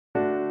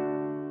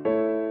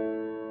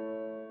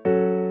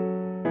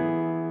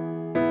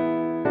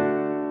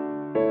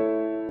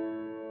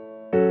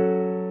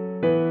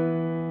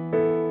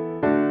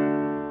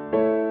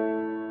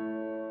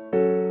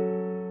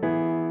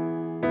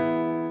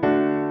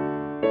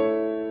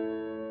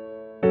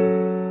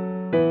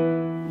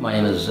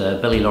name is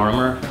Billy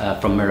Lorimer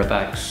from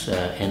Miravex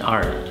in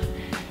Ireland.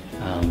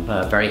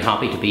 I'm very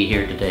happy to be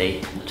here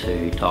today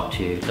to talk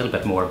to you a little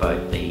bit more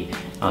about the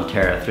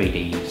Antera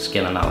 3D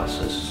skin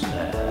analysis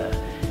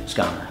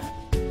scanner.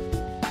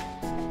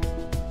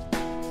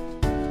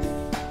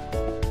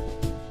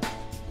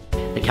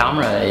 The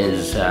camera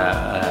is,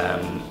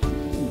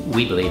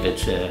 we believe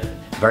it's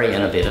very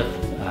innovative.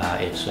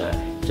 It's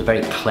a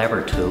very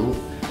clever tool.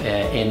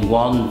 In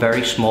one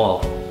very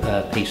small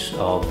piece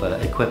of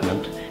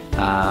equipment,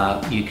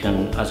 you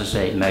can, as I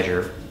say,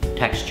 measure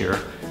texture,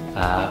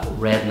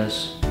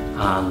 redness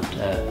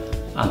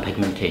and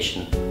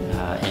pigmentation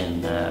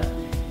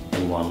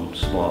in one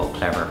small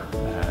clever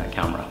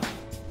camera.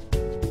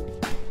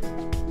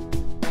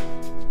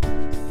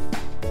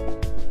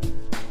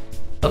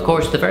 Of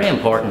course, the very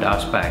important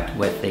aspect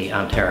with the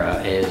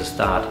Antera is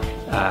that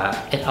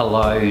it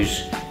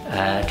allows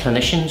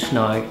clinicians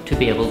now to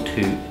be able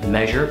to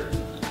measure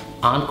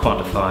and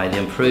quantify the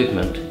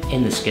improvement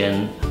in the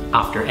skin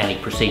after any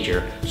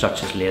procedure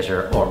such as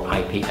laser or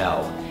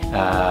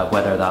IPL,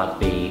 whether that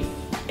be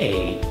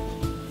a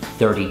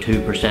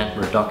 32%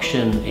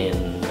 reduction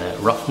in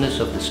roughness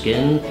of the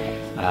skin,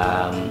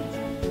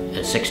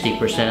 a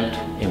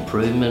 60%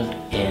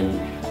 improvement in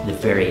the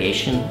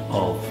variation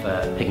of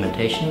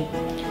pigmentation.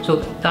 So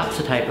that's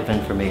the type of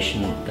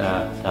information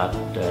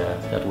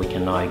that we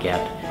can now get,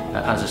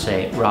 as I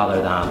say,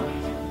 rather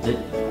than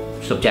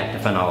the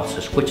subjective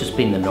analysis, which has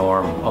been the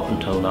norm up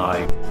until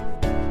now.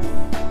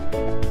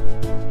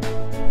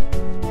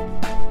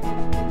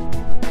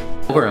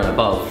 Over and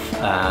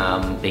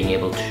above being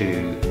able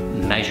to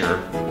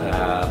measure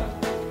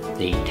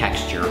the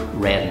texture,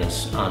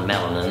 redness and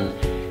melanin,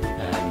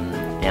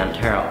 the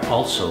Antera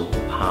also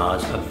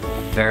has a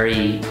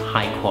very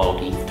high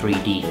quality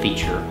 3D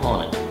feature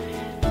on it.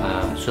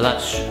 So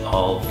that's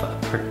of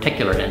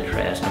particular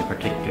interest and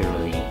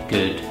particularly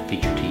good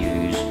feature to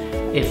use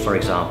if, for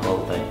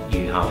example, that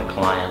you have a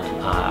client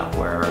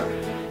where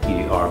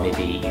you are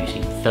maybe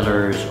using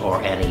fillers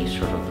or any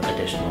sort of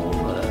additional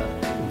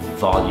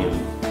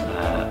volume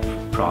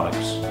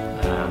products.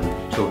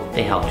 So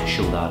they help to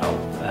show that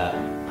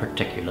up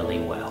particularly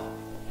well.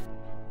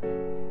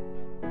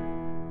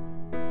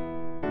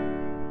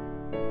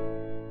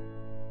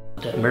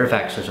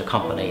 Miravex as a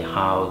company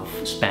have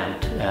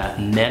spent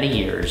many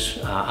years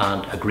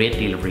and a great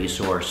deal of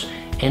resource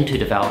into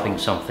developing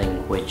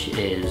something which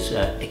is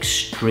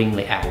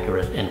extremely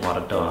accurate in what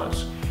it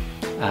does.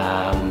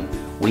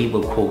 We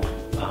will quote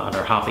and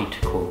are happy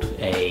to quote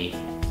a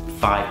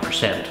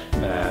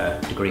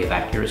 5% degree of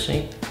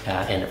accuracy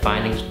in the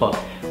findings, but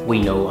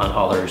we know and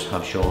others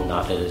have shown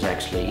that it is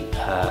actually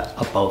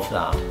above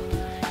that.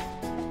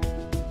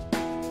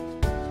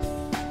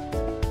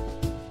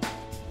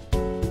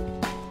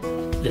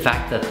 The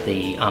fact that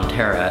the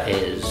Antera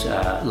is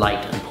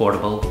light and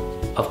portable,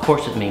 of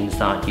course it means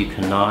that you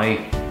can now,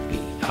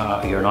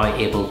 you're now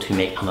able to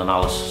make an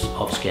analysis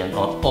of skin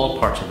on all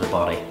parts of the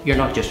body. You're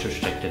not just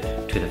restricted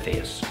to the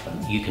face.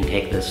 You can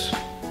take this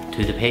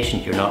to the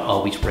patient. You're not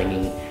always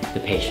bringing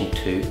the patient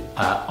to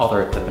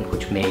other equipment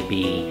which may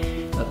be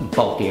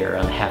bulkier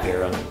and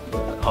heavier and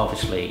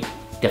obviously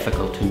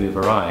difficult to move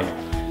around.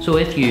 So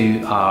if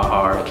you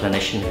are a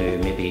clinician who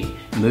maybe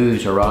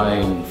moves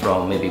around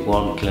from maybe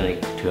one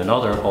clinic to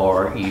another,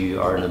 or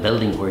you are in a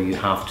building where you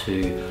have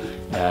to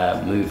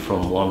move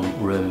from one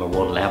room or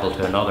one level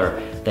to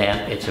another,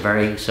 then it's a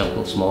very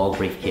simple small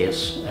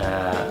briefcase,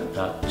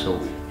 so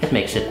it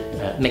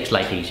makes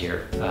life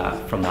easier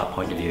from that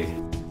point of view.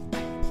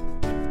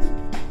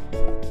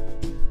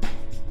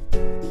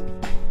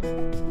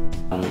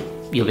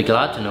 You'll be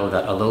glad to know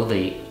that although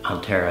the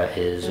Antera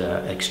is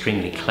an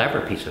extremely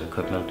clever piece of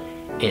equipment,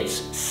 it's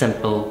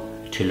simple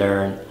to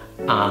learn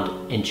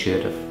and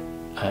intuitive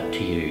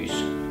to use.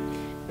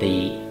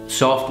 The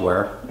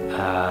software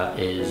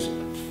is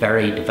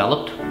very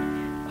developed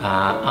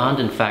and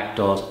in fact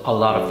does a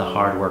lot of the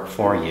hard work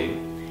for you.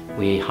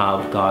 We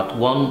have got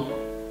one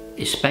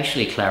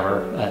especially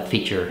clever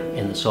feature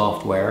in the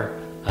software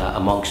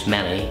amongst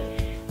many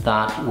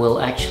that will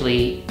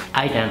actually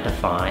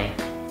identify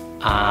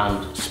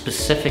and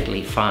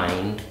specifically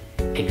find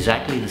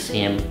exactly the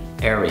same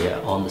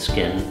area on the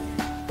skin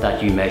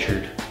that you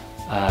measured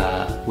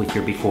with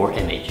your before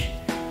image.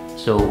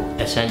 So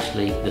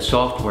essentially the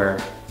software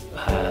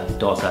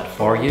does that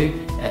for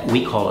you.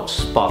 We call it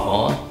spot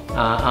on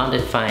and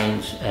it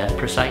finds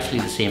precisely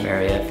the same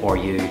area for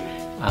you,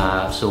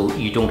 so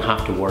you don't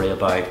have to worry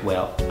about,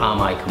 well,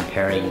 am I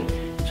comparing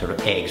sort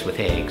of eggs with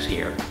eggs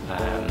here?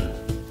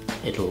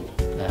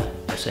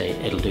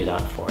 It'll do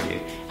that for you,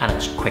 and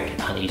it's quick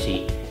and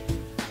easy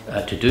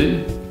to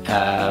do.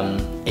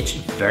 It's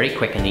very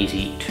quick and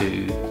easy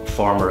to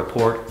form a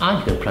report, and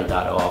you can print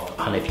that off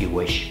and if you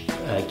wish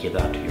give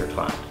that to your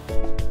client.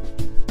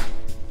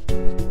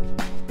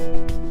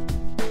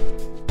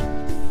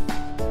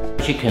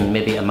 As you can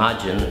maybe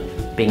imagine,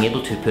 being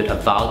able to put a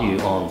value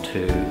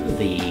onto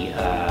the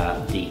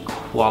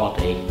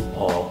quality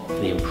of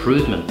the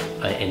improvement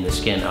in the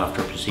skin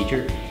after a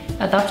procedure,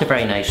 that's a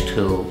very nice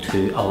tool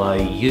to allow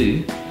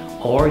you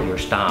or your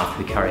staff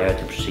who carry out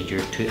the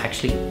procedure to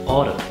actually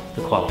audit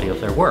the quality of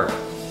their work.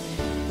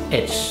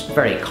 It's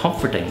very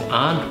comforting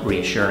and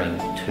reassuring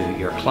to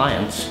your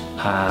clients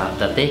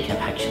that they can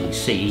actually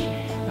see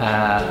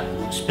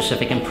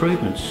specific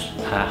improvements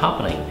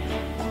happening.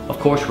 Of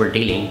course, we're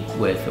dealing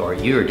with, or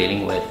you're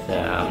dealing with,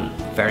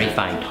 very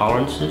fine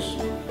tolerances,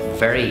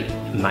 very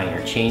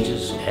minor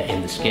changes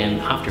in the skin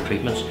after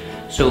treatments.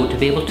 So to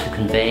be able to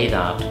convey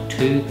that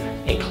to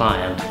a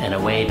client in a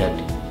way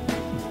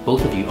that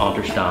both of you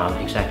understand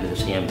exactly the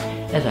same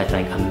is, I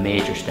think, a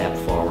major step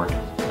forward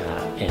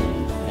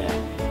in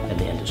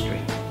the industry.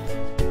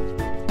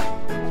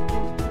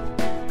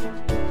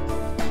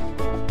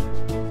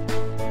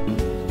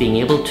 Being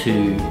able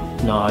to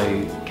now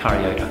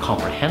carry out a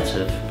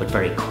comprehensive but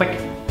very quick,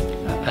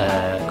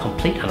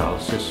 complete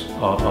analysis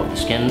of the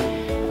skin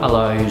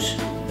allows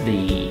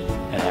the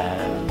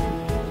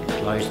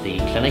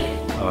clinic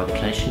or the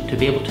clinician to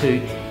be able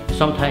to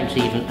sometimes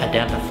even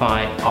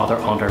identify other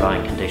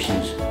underlying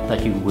conditions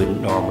that you wouldn't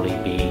normally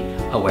be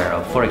aware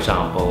of. For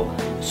example,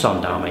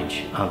 sun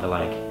damage and the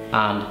like.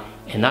 And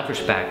in that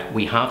respect,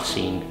 we have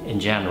seen in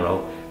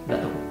general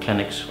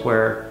clinics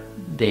where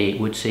they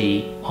would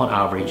see on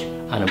average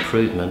an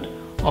improvement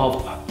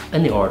of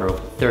in the order of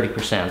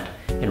 30%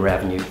 in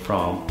revenue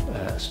from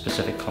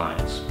specific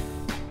clients.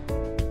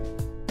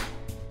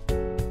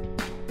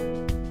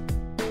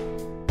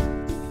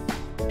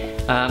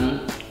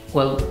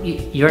 Well,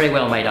 you very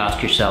well might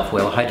ask yourself,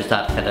 well, how does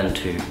that fit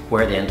into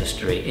where the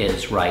industry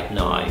is right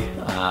now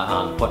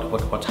and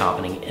what's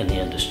happening in the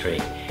industry?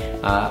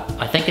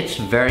 I think it's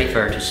very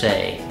fair to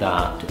say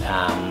that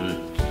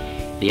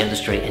the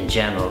industry in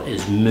general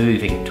is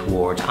moving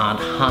towards, and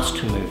has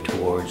to move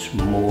towards,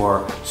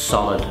 more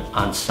solid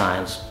and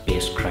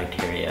science-based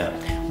criteria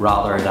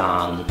rather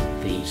than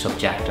the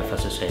subjective,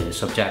 as I say, the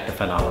subjective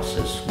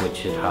analysis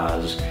which it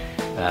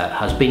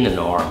has been the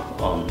norm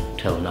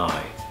until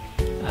now.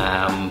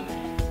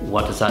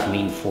 What does that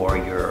mean for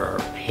your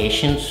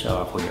patients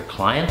or for your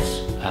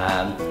clients?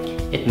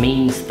 It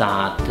means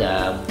that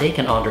they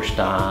can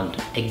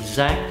understand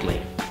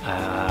exactly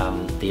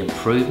the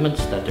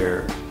improvements that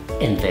they're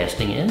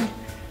investing in,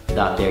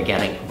 that they're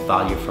getting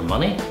value for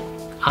money,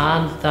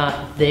 and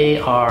that they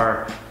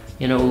are,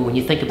 you know, when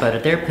you think about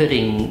it, they're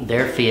putting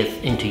their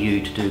faith into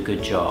you to do a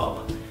good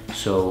job.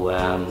 So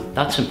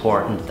that's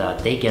important that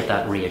they get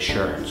that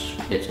reassurance.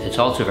 It's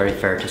also very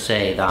fair to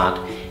say that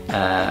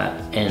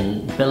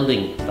in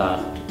building that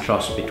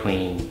trust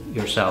between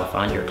yourself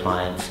and your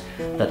clients,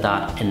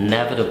 that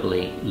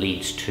inevitably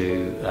leads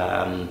to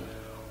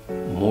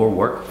more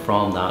work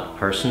from that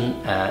person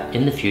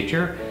in the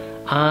future,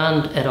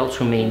 and it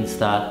also means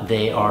that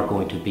they are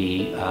going to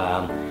be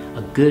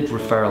a good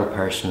referral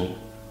person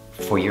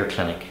for your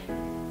clinic